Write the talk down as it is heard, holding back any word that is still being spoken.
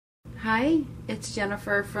Hi, it's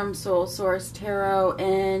Jennifer from Soul Source Tarot,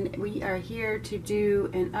 and we are here to do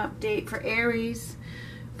an update for Aries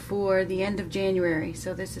for the end of January.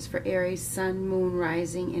 So this is for Aries, Sun, Moon,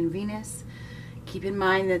 Rising, and Venus. Keep in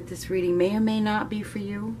mind that this reading may or may not be for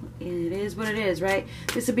you. It is what it is, right?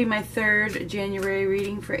 This will be my third January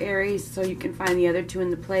reading for Aries, so you can find the other two in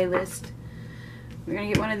the playlist. We're going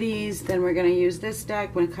to get one of these, then we're going to use this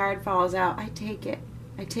deck. When a card falls out, I take it.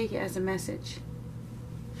 I take it as a message.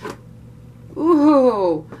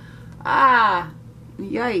 Ooh,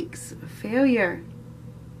 yikes, failure.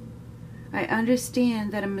 I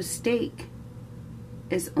understand that a mistake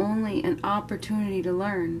is only an opportunity to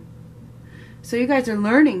learn. So you guys are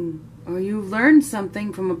learning, or you've learned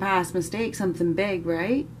something from a past mistake, something big,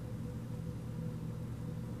 right?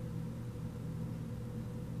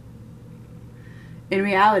 In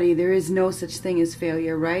reality, there is no such thing as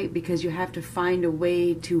failure, right? Because you have to find a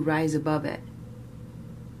way to rise above it.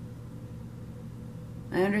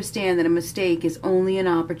 I understand that a mistake is only an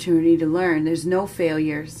opportunity to learn. There's no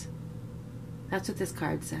failures. That's what this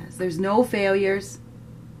card says. There's no failures.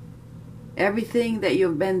 Everything that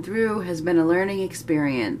you've been through has been a learning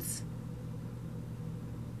experience.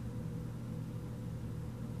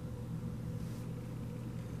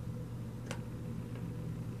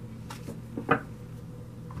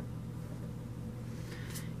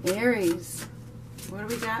 Aries. What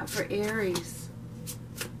do we got for Aries?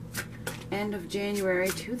 End of January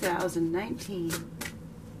 2019.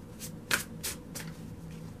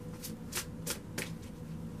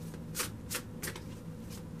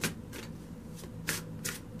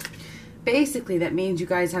 Basically, that means you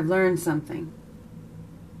guys have learned something.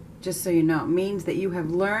 Just so you know, it means that you have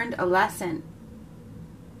learned a lesson.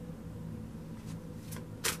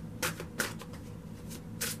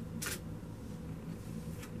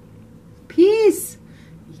 Peace.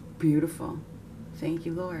 Beautiful. Thank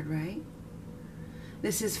you, Lord, right?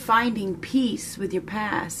 This is finding peace with your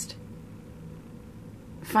past.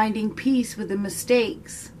 Finding peace with the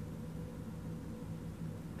mistakes.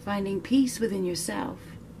 Finding peace within yourself.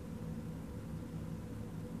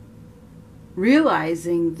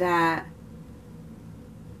 Realizing that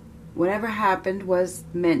whatever happened was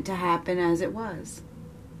meant to happen as it was.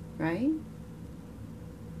 Right?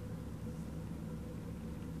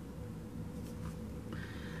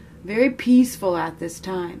 Very peaceful at this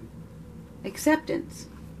time. Acceptance.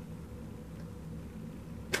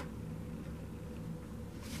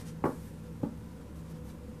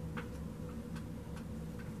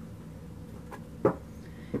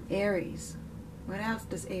 Aries. What else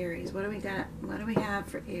does Aries? What do we got? What do we have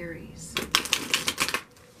for Aries?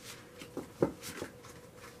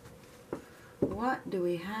 What do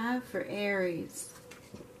we have for Aries?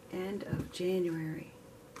 End of January.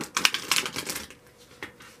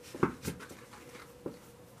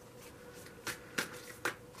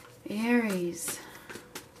 Aries.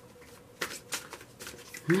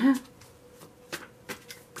 Huh?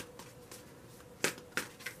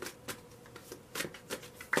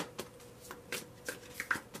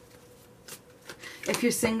 If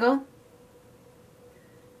you're single,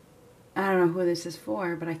 I don't know who this is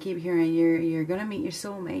for, but I keep hearing you're gonna meet your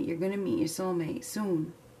soulmate. You're gonna meet your soulmate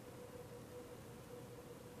soon.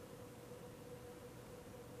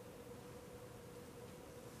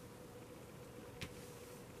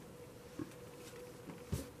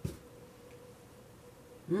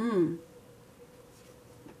 Oh,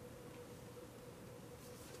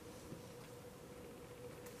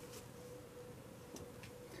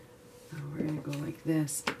 we're going to go like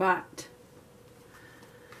this, but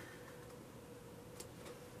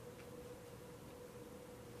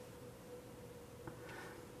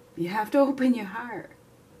you have to open your heart.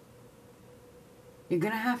 You're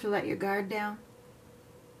going to have to let your guard down.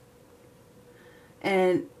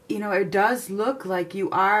 And you know, it does look like you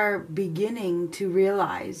are beginning to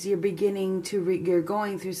realize, you're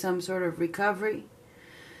going through some sort of recovery,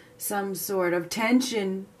 some sort of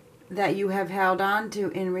tension that you have held on to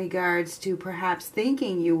in regards to perhaps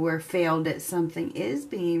thinking you were failed at something is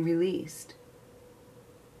being released.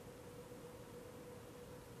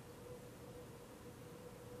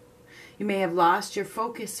 You may have lost your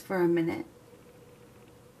focus for a minute.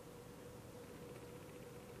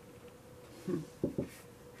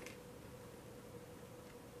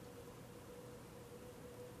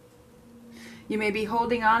 You may be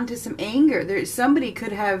holding on to some anger. Somebody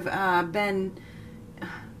could have been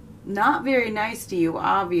not very nice to you,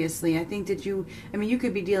 obviously. I think that you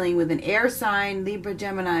could be dealing with an air sign, Libra,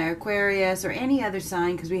 Gemini, Aquarius, or any other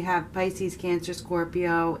sign, because we have Pisces, Cancer,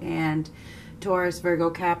 Scorpio, and Taurus, Virgo,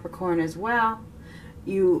 Capricorn as well.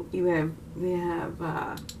 We have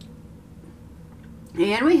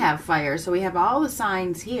And we have fire, so we have all the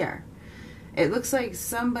signs here. It looks like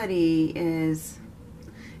somebody is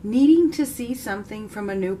needing to see something from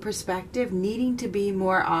a new perspective, needing to be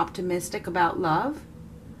more optimistic about love.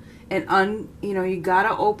 And you got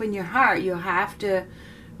to open your heart. You have to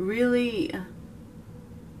really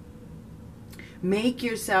make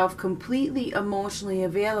yourself completely emotionally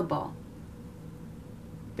available.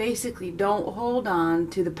 Basically, don't hold on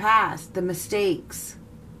to the past, the mistakes.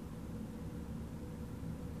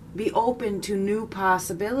 Be open to new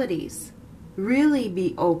possibilities. Really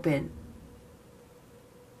be open.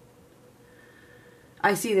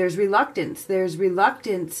 I see there's reluctance. There's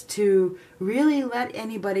reluctance to really let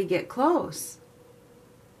anybody get close.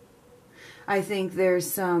 I think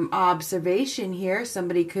there's some observation here.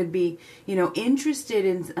 Somebody could be, interested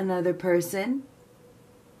in another person.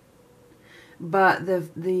 But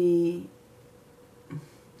the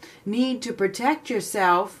need to protect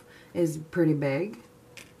yourself is pretty big.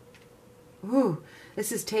 Ooh,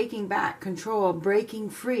 this is taking back control, breaking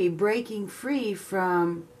free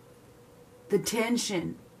from the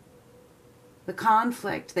tension, the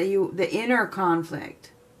conflict, the inner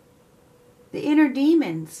conflict, the inner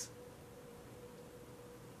demons.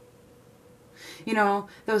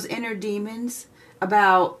 Those inner demons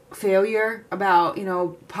about failure, about,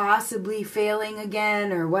 possibly failing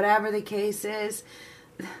again or whatever the case is.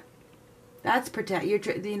 That's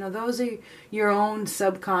those are your own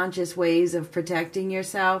subconscious ways of protecting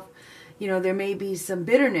yourself. There may be some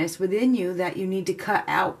bitterness within you that you need to cut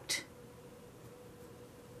out.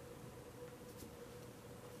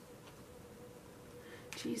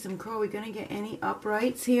 Geez, are we going to get any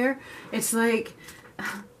uprights here? It's like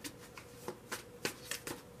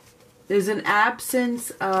there's an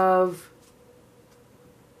absence of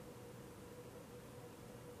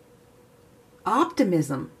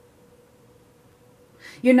optimism.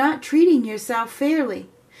 You're not treating yourself fairly.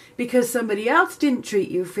 Because somebody else didn't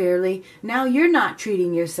treat you fairly, now you're not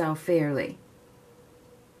treating yourself fairly.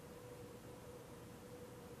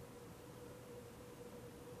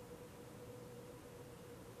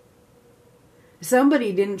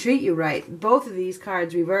 Somebody didn't treat you right. Both of these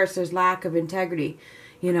cards reversed. There's lack of integrity.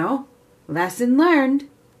 Lesson learned.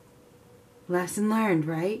 Lesson learned,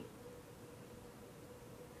 right?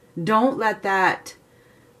 Don't let that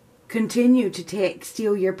continue to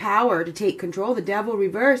steal your power, to take control. The devil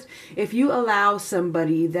reversed. If you allow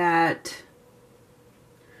somebody that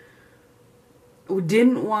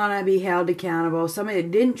didn't want to be held accountable, somebody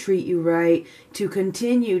that didn't treat you right, to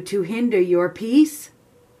continue to hinder your peace,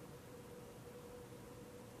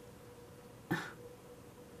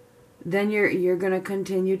 then you're going to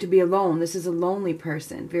continue to be alone. This is a lonely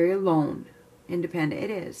person, very alone, independent. It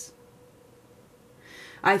is.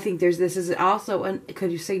 I think this is also,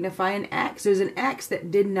 could you signify an ex? There's an ex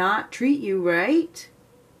that did not treat you right.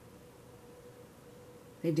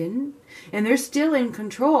 They didn't. And they're still in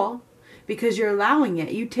control because you're allowing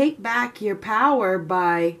it. You take back your power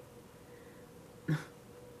by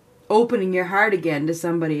opening your heart again to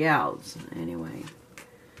somebody else. Anyway.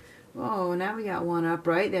 Oh, now we got one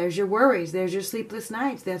upright. There's your worries. There's your sleepless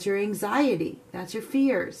nights. That's your anxiety. That's your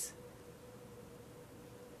fears.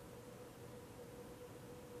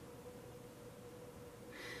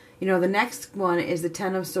 The next one is the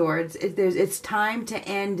Ten of Swords. It's time to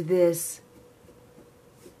end this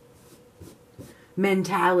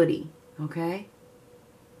mentality, okay?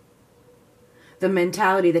 The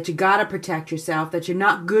mentality that you gotta protect yourself, that you're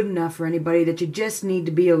not good enough for anybody, that you just need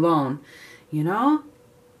to be alone. You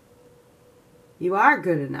are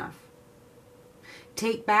good enough.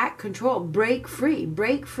 Take back control. Break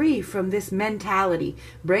free from this mentality.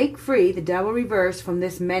 Break free, the devil reversed, from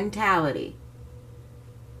this mentality.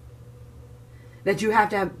 That you have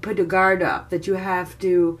to put a guard up. That you have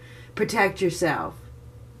to protect yourself.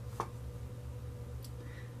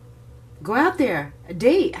 Go out there.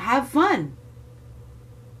 Date. Have fun.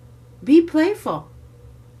 Be playful.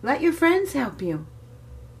 Let your friends help you.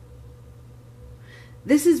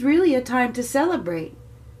 This is really a time to celebrate.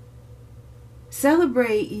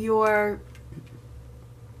 Celebrate your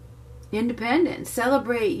independence.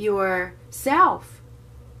 Celebrate yourself.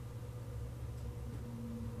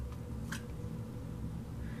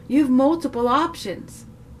 You have multiple options.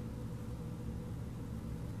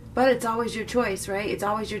 But it's always your choice, right? It's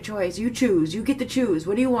always your choice. You choose. You get to choose.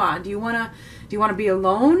 What do you want? Do you want to be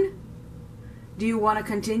alone? Do you want to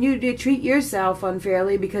continue to treat yourself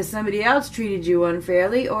unfairly because somebody else treated you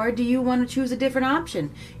unfairly? Or do you want to choose a different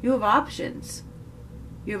option? You have options.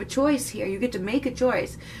 You have a choice here. You get to make a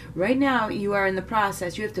choice. Right now, you are in the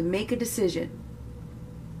process. You have to make a decision.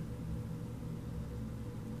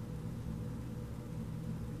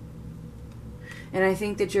 And I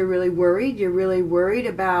think that you're really worried. You're really worried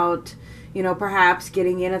about, you know, perhaps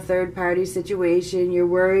getting in a third party situation. You're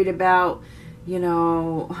worried about, you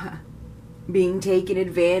know, being taken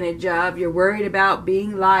advantage of. You're worried about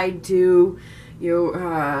being lied to. You're,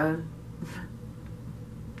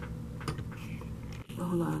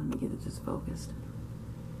 hold on, let me get this focused.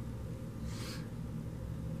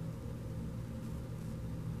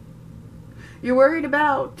 You're worried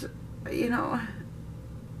about, you know,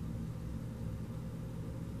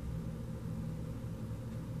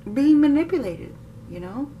 being manipulated, you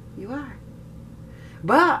know, you are.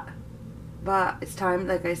 But it's time,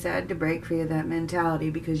 like I said, to break free of that mentality,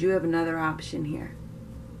 because you have another option here.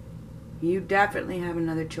 You definitely have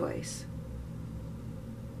another choice.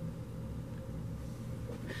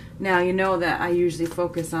 Now, you know that I usually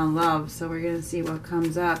focus on love, so we're going to see what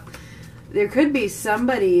comes up. There could be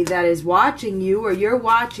somebody that is watching you, or you're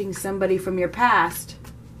watching somebody from your past.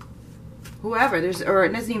 Whoever. Or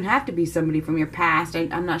it doesn't even have to be somebody from your past.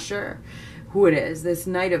 I'm not sure who it is. This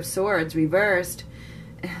Knight of Swords reversed.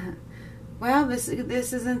 Well, this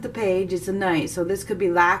isn't the page, it's a knight. So this could be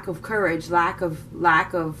lack of courage, lack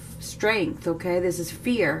of strength, okay? This is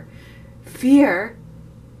fear. Fear.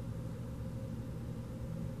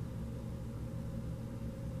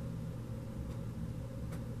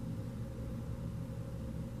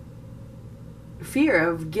 Fear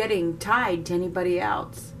of getting tied to anybody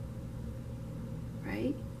else.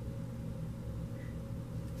 Right?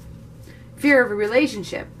 Fear of a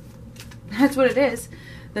relationship. That's what it is.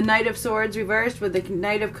 The Knight of Swords reversed with the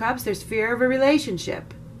Knight of Cups. There's fear of a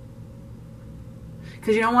relationship.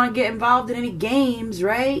 Because you don't want to get involved in any games,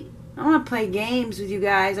 right? I don't want to play games with you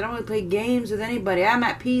guys. I don't want to play games with anybody. I'm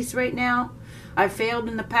at peace right now. I failed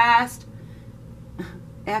in the past.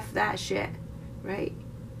 F that shit. Right?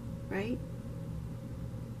 Right?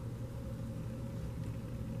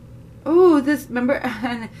 Oh, this, remember,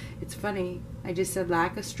 it's funny. I just said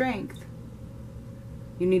lack of strength.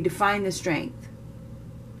 You need to find the strength,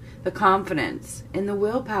 the confidence, and the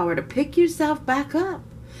willpower to pick yourself back up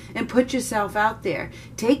and put yourself out there.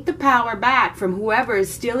 Take the power back from whoever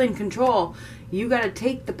is still in control. You got to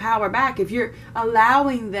take the power back. If you're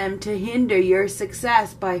allowing them to hinder your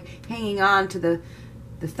success by hanging on to the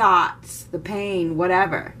thoughts, the pain,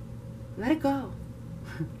 whatever, let it go.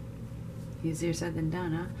 Easier said than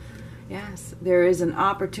done, huh? Yes, there is an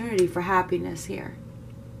opportunity for happiness here.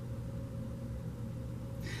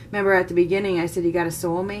 Remember at the beginning I said you got a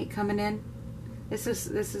soulmate coming in? This is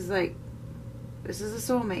a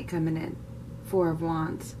soulmate coming in. Four of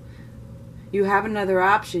Wands. You have another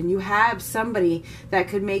option. You have somebody that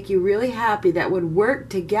could make you really happy, that would work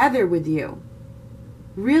together with you.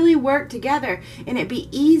 Really work together. And it'd be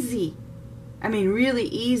easy. I mean, really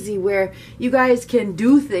easy, where you guys can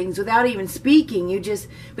do things without even speaking.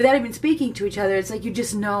 Without even speaking to each other. It's like you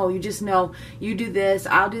just know. You do this,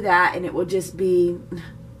 I'll do that, and it will just be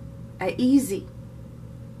an easy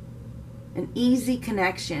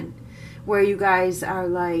connection where you guys are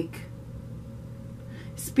like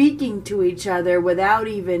speaking to each other without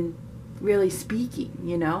even really speaking,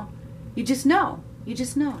 you know? You just know.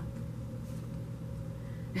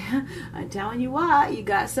 I'm telling you what, you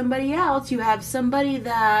got somebody else. You have somebody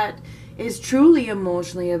that is truly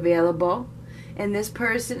emotionally available, and this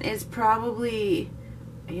person is probably,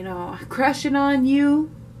 you know, crushing on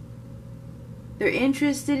you. They're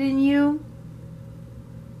interested in you.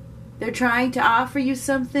 They're trying to offer you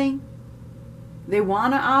something. They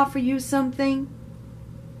want to offer you something.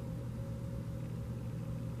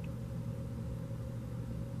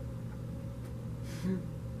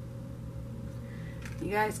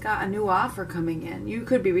 You guys got a new offer coming in. You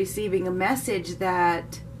could be receiving a message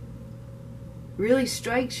that really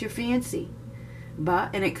strikes your fancy.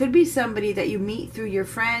 And it could be somebody that you meet through your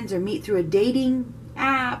friends or meet through a dating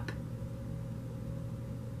app.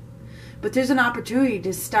 But there's an opportunity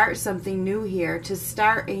to start something new here, to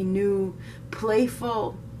start a new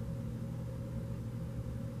playful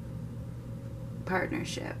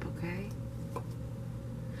partnership, okay?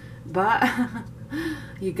 But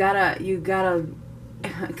you gotta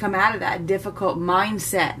come out of that difficult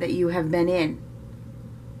mindset that you have been in.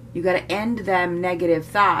 You got to end them negative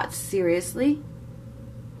thoughts. Seriously?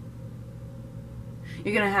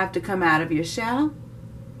 You're going to have to come out of your shell.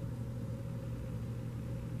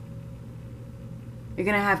 You're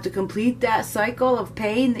going to have to complete that cycle of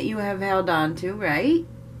pain that you have held on to, right?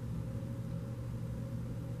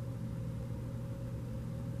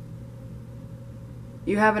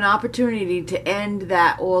 You have an opportunity to end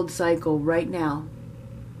that old cycle right now.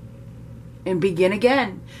 And begin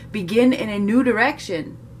again. Begin in a new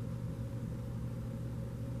direction.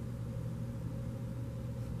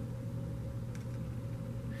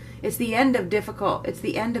 It's the end of difficult. It's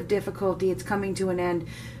the end of difficulty. It's coming to an end.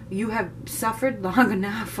 You have suffered long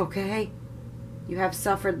enough, okay? You have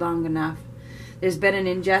suffered long enough. There's been an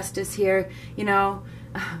injustice here. You know,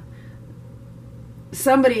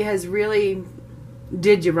 somebody has really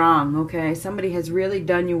did you wrong, okay? Somebody has really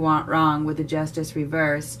done you wrong with the justice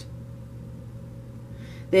reversed.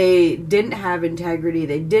 They didn't have integrity.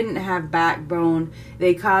 They didn't have backbone.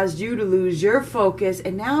 They caused you to lose your focus.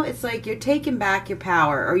 And now it's like you're taking back your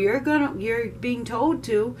power, or you're being told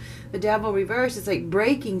to. The devil reversed. It's like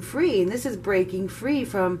breaking free. And this is breaking free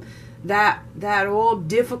from that old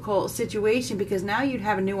difficult situation, because now you'd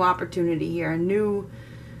have a new opportunity here, a new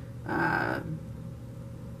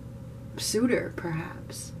suitor,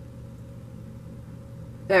 perhaps,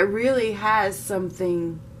 that really has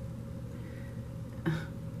something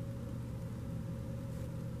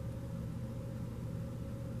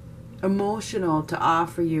emotional to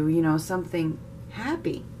offer you, you know, something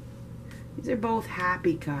happy. These are both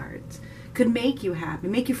happy cards. Could make you happy,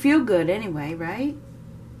 make you feel good anyway, right?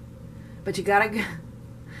 But you gotta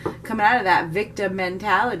come out of that victim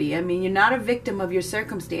mentality. I mean, you're not a victim of your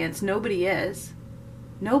circumstance. Nobody is.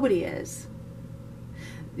 Nobody is.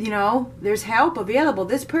 You know, there's help available.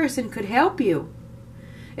 This person could help you.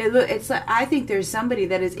 It's like, I think there's somebody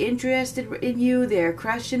that is interested in you. They're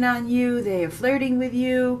crushing on you. They are flirting with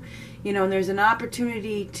you. You know, and there's an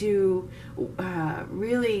opportunity to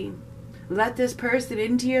really let this person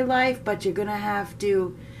into your life, but you're going to have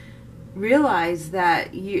to realize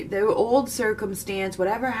that the old circumstance,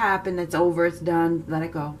 whatever happened, that's over, it's done, let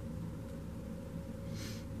it go.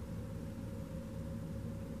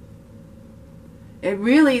 It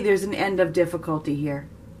really, there's an end of difficulty here.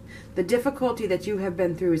 The difficulty that you have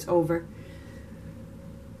been through is over.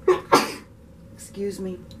 Excuse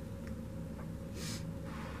me.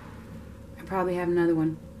 I probably have another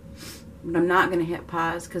one. But I'm not going to hit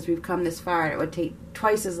pause because we've come this far. It would take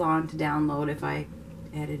twice as long to download if I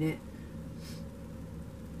edit it.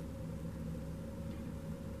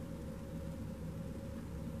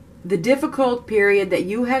 The difficult period that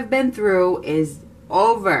you have been through is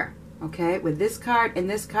over. Okay? With this card and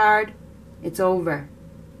this card, it's over.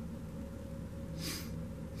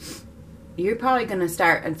 You're probably going to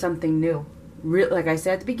start on something new. Like I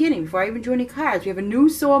said at the beginning, before I even drew any cards, we have a new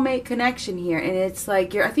soulmate connection here. And it's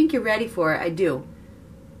like, I think you're ready for it. I do.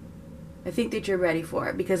 I think that you're ready for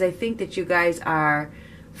it. Because I think that you guys are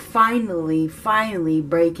finally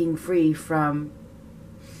breaking free from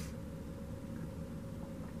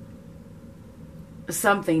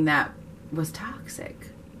something that was toxic.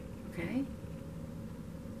 Okay?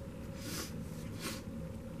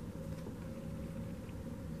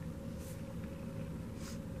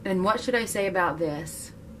 And what should I say about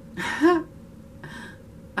this? I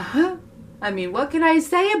mean, what can I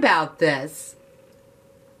say about this?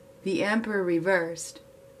 The Emperor reversed.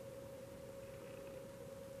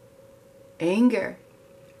 Anger.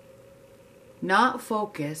 Not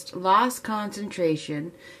focused. Lost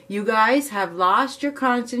concentration. You guys have lost your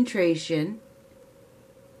concentration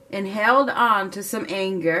and held on to some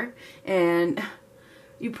anger, and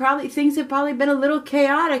things have probably been a little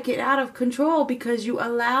chaotic and out of control because you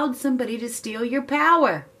allowed somebody to steal your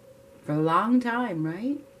power for a long time,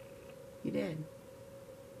 right? You did.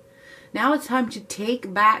 Now it's time to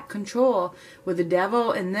take back control. With the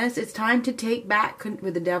devil in this, it's time to take back,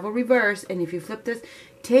 with the devil reverse, and if you flip this,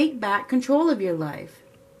 take back control of your life.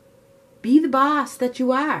 Be the boss that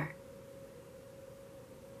you are.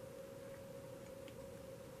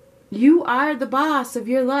 You are the boss of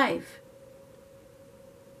your life.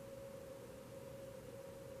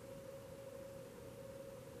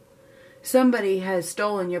 Somebody has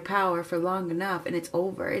stolen your power for long enough, and it's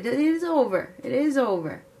over. It is over. It is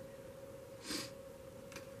over.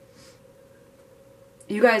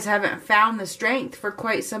 You guys haven't found the strength for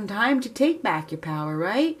quite some time to take back your power,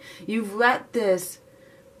 right? You've let this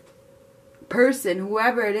person,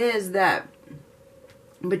 whoever it is that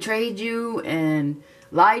betrayed you and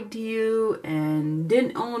lied to you and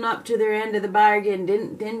didn't own up to their end of the bargain,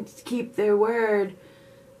 didn't keep their word,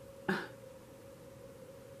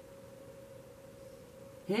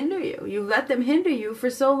 hinder you. You let them hinder you for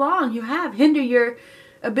so long. You have hindered your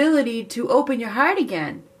ability to open your heart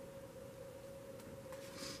again.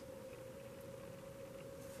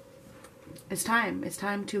 It's time. It's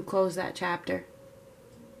time to close that chapter.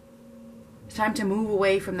 It's time to move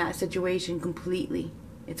away from that situation completely.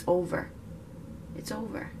 It's over. It's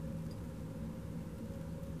over.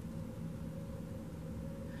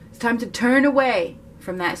 It's time to turn away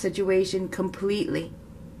from that situation completely.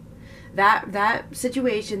 That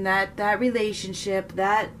situation, that relationship,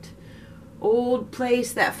 that old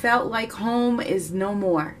place that felt like home is no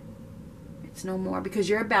more. It's no more, because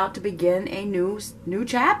you're about to begin a new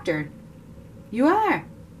chapter. You are.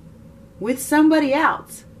 With somebody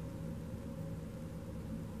else.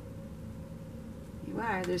 You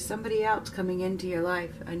are. There's somebody else coming into your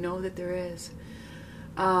life. I know that there is.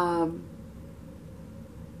 I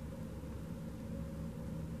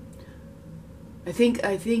think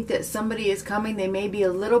that somebody is coming. They may be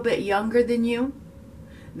a little bit younger than you.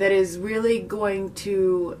 That is really going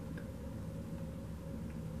to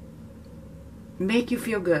make you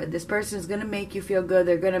feel good. This person is going to make you feel good.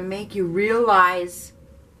 They're going to make you realize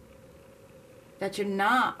that you're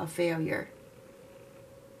not a failure.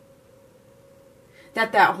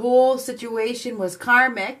 That whole situation was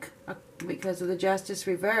karmic because of the justice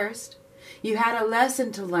reversed. You had a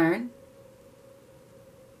lesson to learn.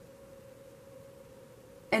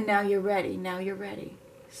 And now you're ready. Now you're ready.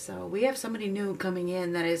 So we have somebody new coming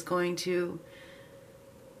in that is going to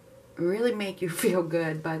really make you feel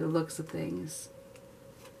good by the looks of things.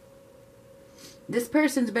 This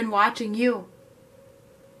person's been watching you.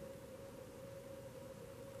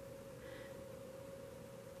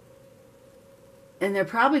 And they're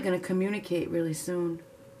probably going to communicate really soon.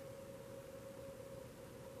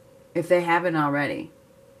 If they haven't already.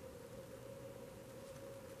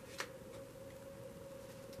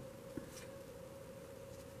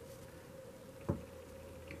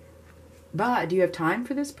 But do you have time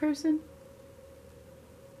for this person?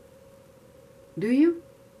 Do you?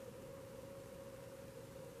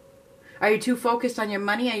 Are you too focused on your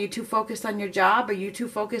money? Are you too focused on your job? Are you too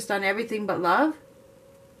focused on everything but love?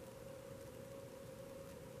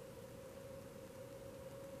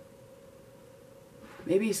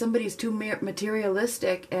 Maybe somebody's too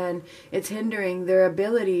materialistic and it's hindering their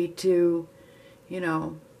ability to,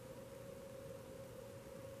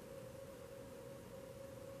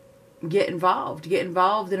 get involved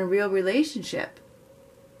in a real relationship.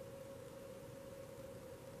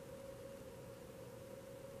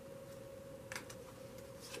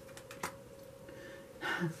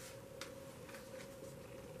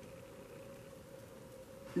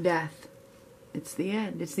 Death. It's the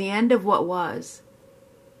end. It's the end of what was.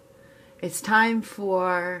 It's time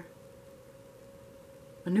for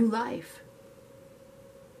a new life.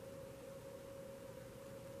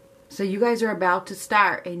 So you guys are about to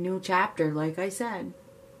start a new chapter, like I said.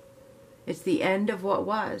 It's the end of what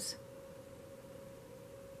was.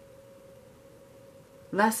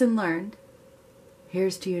 Lesson learned.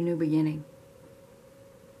 Here's to your new beginning.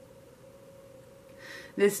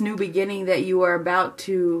 This new beginning that you are about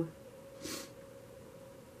to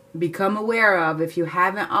become aware of, if you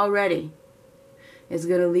haven't already, is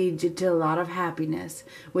going to lead you to a lot of happiness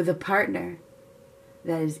with a partner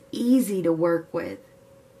that is easy to work with,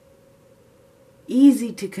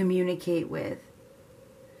 easy to communicate with.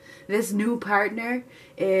 This new partner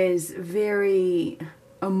is very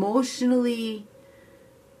emotionally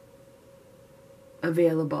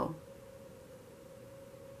available.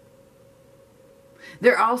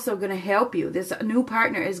 They're also going to help you. This new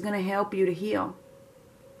partner is going to help you to heal.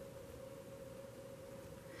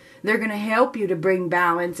 They're going to help you to bring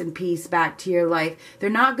balance and peace back to your life.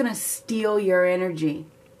 They're not going to steal your energy.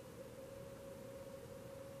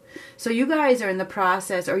 So you guys are in the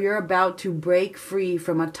process, or you're about to break free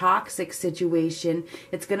from a toxic situation.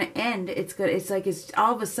 It's going to end. It's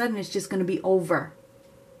all of a sudden it's just going to be over.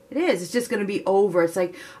 It is. It's just going to be over. It's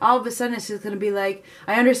like all of a sudden it's just going to be like,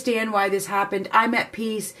 I understand why this happened. I'm at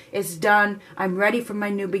peace. It's done. I'm ready for my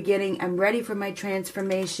new beginning. I'm ready for my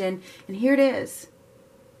transformation. And here it is.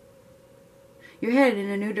 You're headed in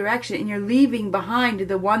a new direction, and you're leaving behind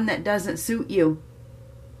the one that doesn't suit you.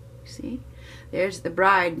 See? There's the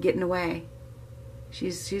bride getting away.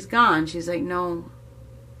 She's gone. She's like, no,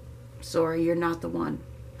 sorry, you're not the one.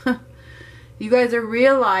 You guys are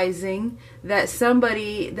realizing that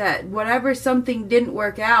whatever something didn't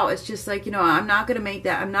work out, it's just like, I'm not going to make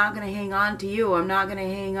that. I'm not going to hang on to you. I'm not going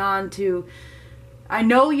to hang on to, I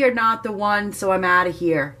know you're not the one, so I'm out of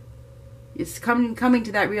here. It's coming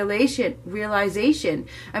to that realization.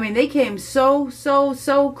 I mean, they came so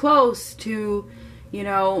close to,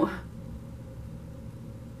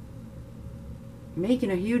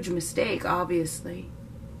 making a huge mistake, obviously.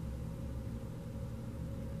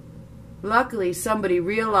 Luckily, somebody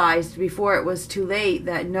realized before it was too late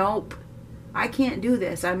that, nope, I can't do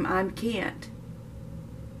this. I can't.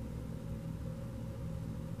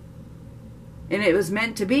 And it was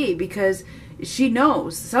meant to be, because she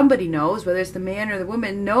knows, somebody knows, whether it's the man or the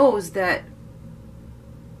woman, knows that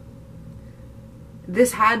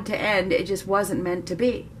this had to end. It just wasn't meant to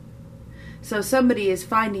be. So somebody is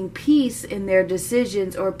finding peace in their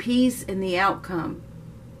decisions, or peace in the outcome.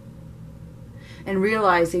 and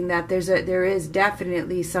realizing that there is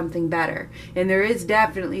definitely something better, and there is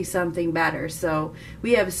definitely something better. So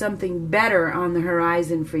we have something better on the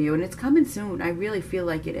horizon for you, and it's coming soon. I really feel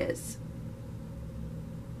like it is.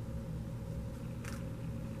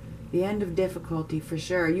 The end of difficulty for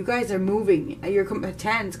sure. You guys are moving. Your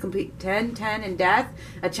 10's complete. 10 and death.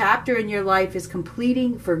 A chapter in your life is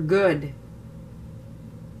completing for good.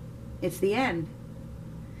 It's the end.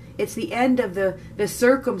 It's the end of the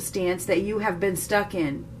circumstance that you have been stuck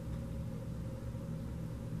in.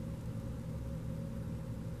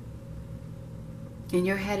 And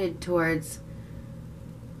you're headed towards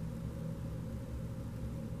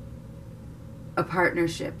a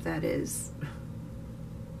partnership that is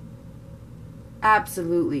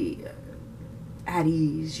absolutely at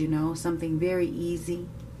ease, you know, something very easy.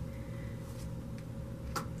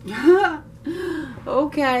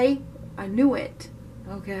 Okay, I knew it.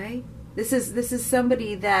 Okay, this is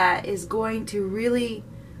somebody that is going to really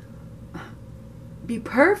be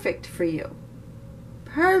perfect for you.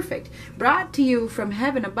 Perfect, brought to you from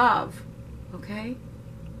heaven above. Okay,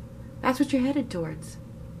 that's what you're headed towards.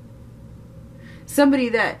 Somebody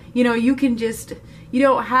that, you know, you can just, you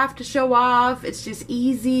don't have to show off. It's just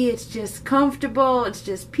easy. It's just comfortable. It's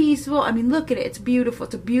just peaceful. I mean, look at it. It's beautiful.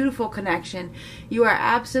 It's a beautiful connection. You are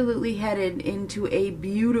absolutely headed into a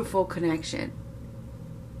beautiful connection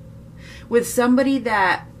with somebody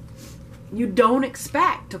that you don't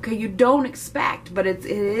expect. Okay, you don't expect, but it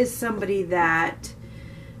is somebody that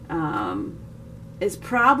is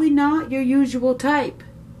probably not your usual type.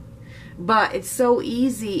 But it's so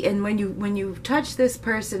easy, and when you touch this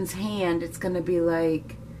person's hand, it's going to be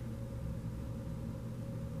like,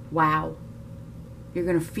 wow. You're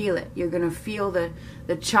going to feel it. You're going to feel the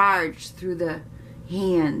charge through the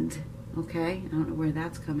hand. Okay? I don't know where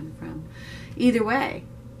that's coming from. Either way,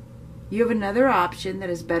 you have another option that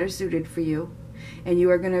is better suited for you, and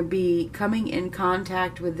you are going to be coming in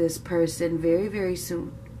contact with this person very, very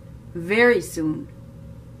soon. Very soon.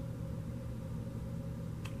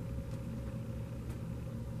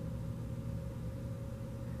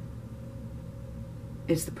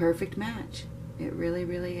 It's the perfect match. It really,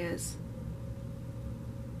 really is.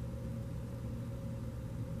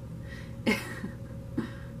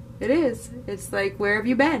 It is. It's like, where have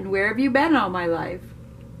you been? Where have you been all my life?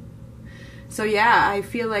 So yeah, I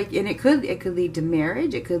feel like, and it could lead to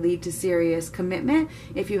marriage. It could lead to serious commitment.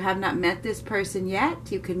 If you have not met this person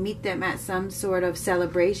yet, you can meet them at some sort of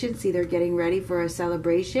celebration. See, they're getting ready for a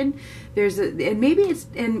celebration.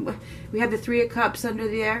 And we have the 3 of Cups under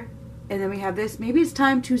there. And then we have this. Maybe it's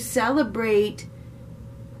time to celebrate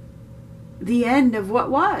the end of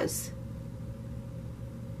what was.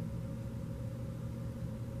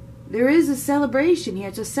 There is a celebration here.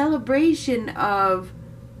 It's a celebration of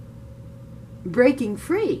breaking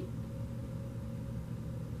free.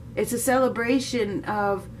 It's a celebration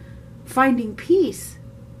of finding peace.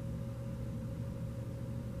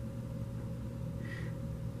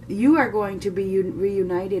 You are going to be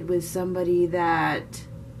reunited with somebody that...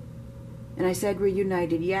 And I said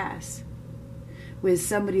reunited, yes. With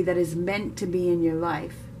somebody that is meant to be in your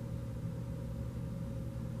life.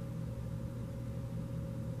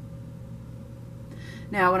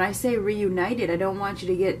 Now, when I say reunited, I don't want you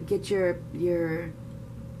to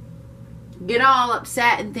get all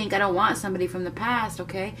upset and think I don't want somebody from the past,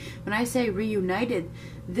 okay? When I say reunited,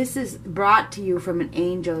 this is brought to you from an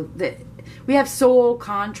angel. That we have soul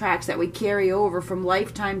contracts that we carry over from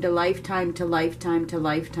lifetime to lifetime to lifetime to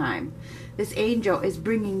lifetime. This angel is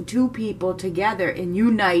bringing 2 people together and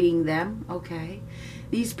uniting them, okay?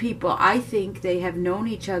 These people, I think they have known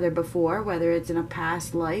each other before, whether it's in a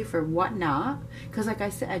past life or whatnot. Because like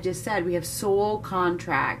I just said, we have soul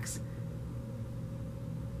contracts.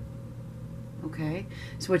 Okay?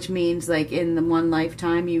 So which means like in the one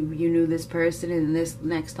lifetime you knew this person, and in this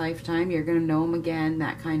next lifetime you're going to know them again,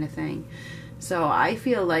 that kind of thing. So I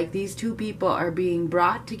feel like these 2 people are being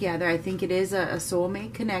brought together. I think it is a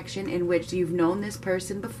soulmate connection in which you've known this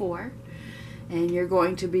person before. And you're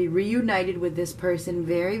going to be reunited with this person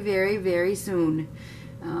very, very, very soon.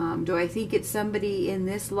 Do I think it's somebody in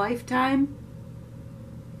this lifetime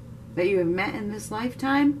that you have met in this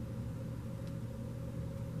lifetime?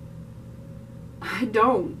 I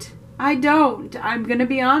don't. I'm going to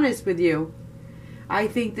be honest with you. I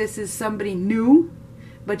think this is somebody new,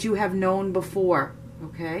 but you have known before,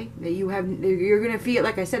 okay? That you're going to feel,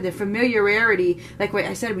 like I said, the familiarity, like what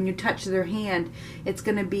I said, when you touch their hand, it's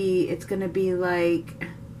going to be like,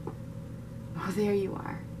 oh, there you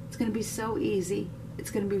are. It's going to be so easy.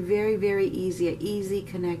 It's going to be very, very easy, an easy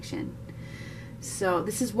connection. So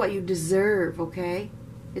this is what you deserve, okay?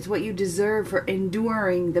 It's what you deserve for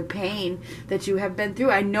enduring the pain that you have been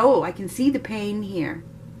through. I know, I can see the pain here.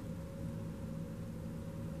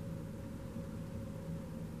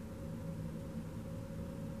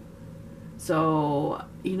 So,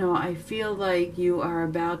 you know, I feel like you are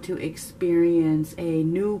about to experience a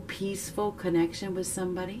new peaceful connection with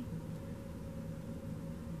somebody.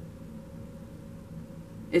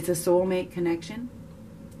 It's a soulmate connection.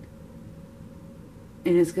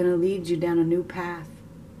 And it's going to lead you down a new path.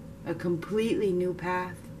 A completely new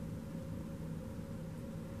path.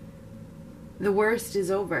 The worst is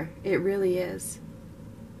over. It really is.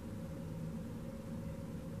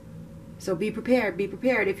 So be prepared. Be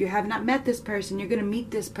prepared. If you have not met this person, you're going to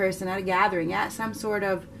meet this person at a gathering, at some sort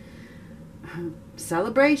of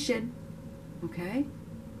celebration. Okay?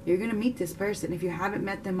 You're going to meet this person if you haven't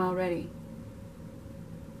met them already.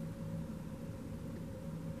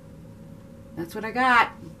 That's what I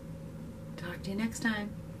got. Talk to you next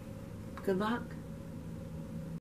time. Good luck.